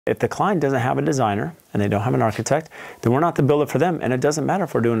If the client doesn't have a designer and they don't have an architect, then we're not the builder for them. And it doesn't matter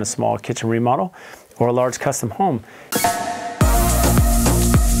if we're doing a small kitchen remodel or a large custom home.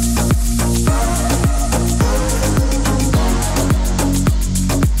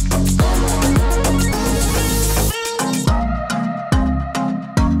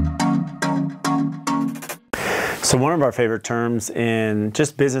 So one of our favorite terms in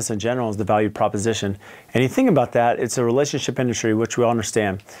just business in general is the value proposition. And you think about that, it's a relationship industry, which we all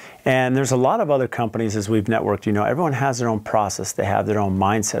understand. And there's a lot of other companies as we've networked, everyone has their own process. They have their own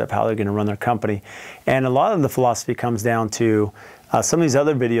mindset of how they're going to run their company. And a lot of the philosophy comes down to some of these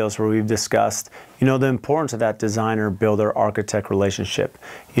other videos where we've discussed, the importance of that designer, builder, architect relationship.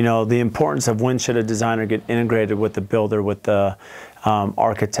 The importance of when should a designer get integrated with the builder, with the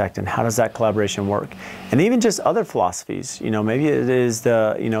architect, and how does that collaboration work? And even just other philosophies, maybe it is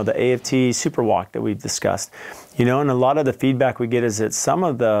the, the AFT super walk that we've discussed, and a lot of the feedback we get is that some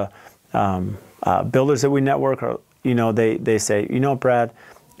of the builders that we network are, they say, Brad,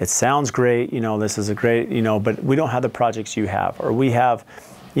 it sounds great, this is a great, but we don't have the projects you have, or we have,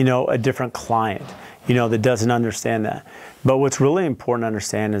 a different client, that doesn't understand that. But what's really important to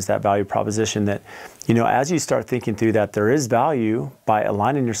understand is that value proposition that, as you start thinking through that, there is value by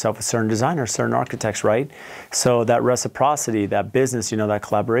aligning yourself with certain designers, certain architects, right? So that reciprocity, that business, that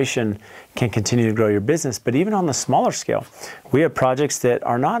collaboration can continue to grow your business. But even on the smaller scale, we have projects that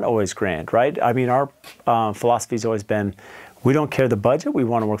are not always grand, right? I mean, our philosophy has always been, we don't care the budget, we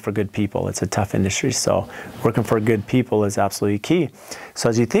want to work for good people. It's a tough industry, so working for good people is absolutely key. So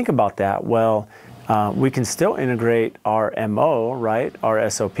as you think about that, well, we can still integrate our MO, right, our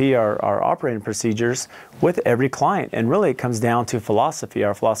SOP, our operating procedures with every client. And really it comes down to philosophy.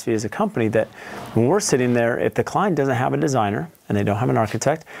 Our philosophy as a company that when we're sitting there, if the client doesn't have a designer and they don't have an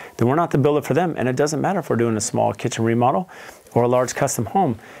architect, then we're not the builder for them. And it doesn't matter if we're doing a small kitchen remodel or a large custom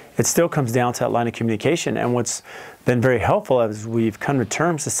home. It still comes down to that line of communication. And what's been very helpful is we've come to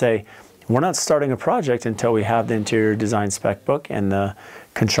terms to say, we're not starting a project until we have the interior design spec book and the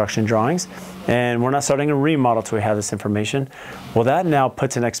construction drawings. And we're not starting a remodel until we have this information. Well, that now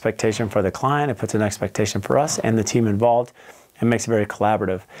puts an expectation for the client, it puts an expectation for us and the team involved, and makes it very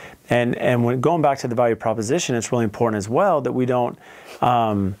collaborative. And when going back to the value proposition, it's really important as well that we don't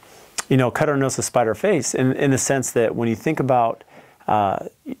cut our nose to spite our face in the sense that when you think about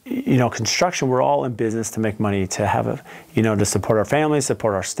construction, we're all in business to make money, to have to support our families,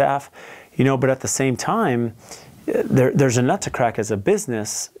 support our staff, but at the same time, there's a nut to crack as a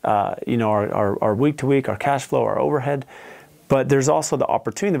business, our week to week, our cash flow, our overhead, but there's also the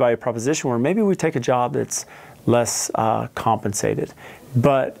opportunity, the value proposition where maybe we take a job that's less compensated,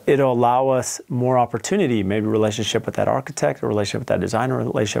 but it'll allow us more opportunity, maybe a relationship with that architect, a relationship with that designer, a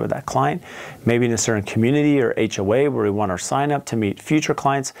relationship with that client, maybe in a certain community or HOA where we want our sign up to meet future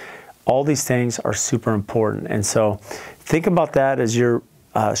clients. All these things are super important. And so think about that as you're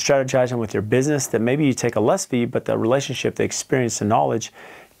strategizing with your business, that maybe you take a less fee, but the relationship, the experience, the knowledge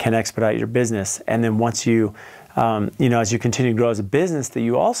can expedite your business. And then once you as you continue to grow as a business, that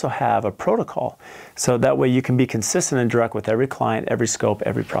you also have a protocol. So that way you can be consistent and direct with every client, every scope,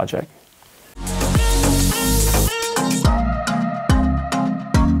 every project.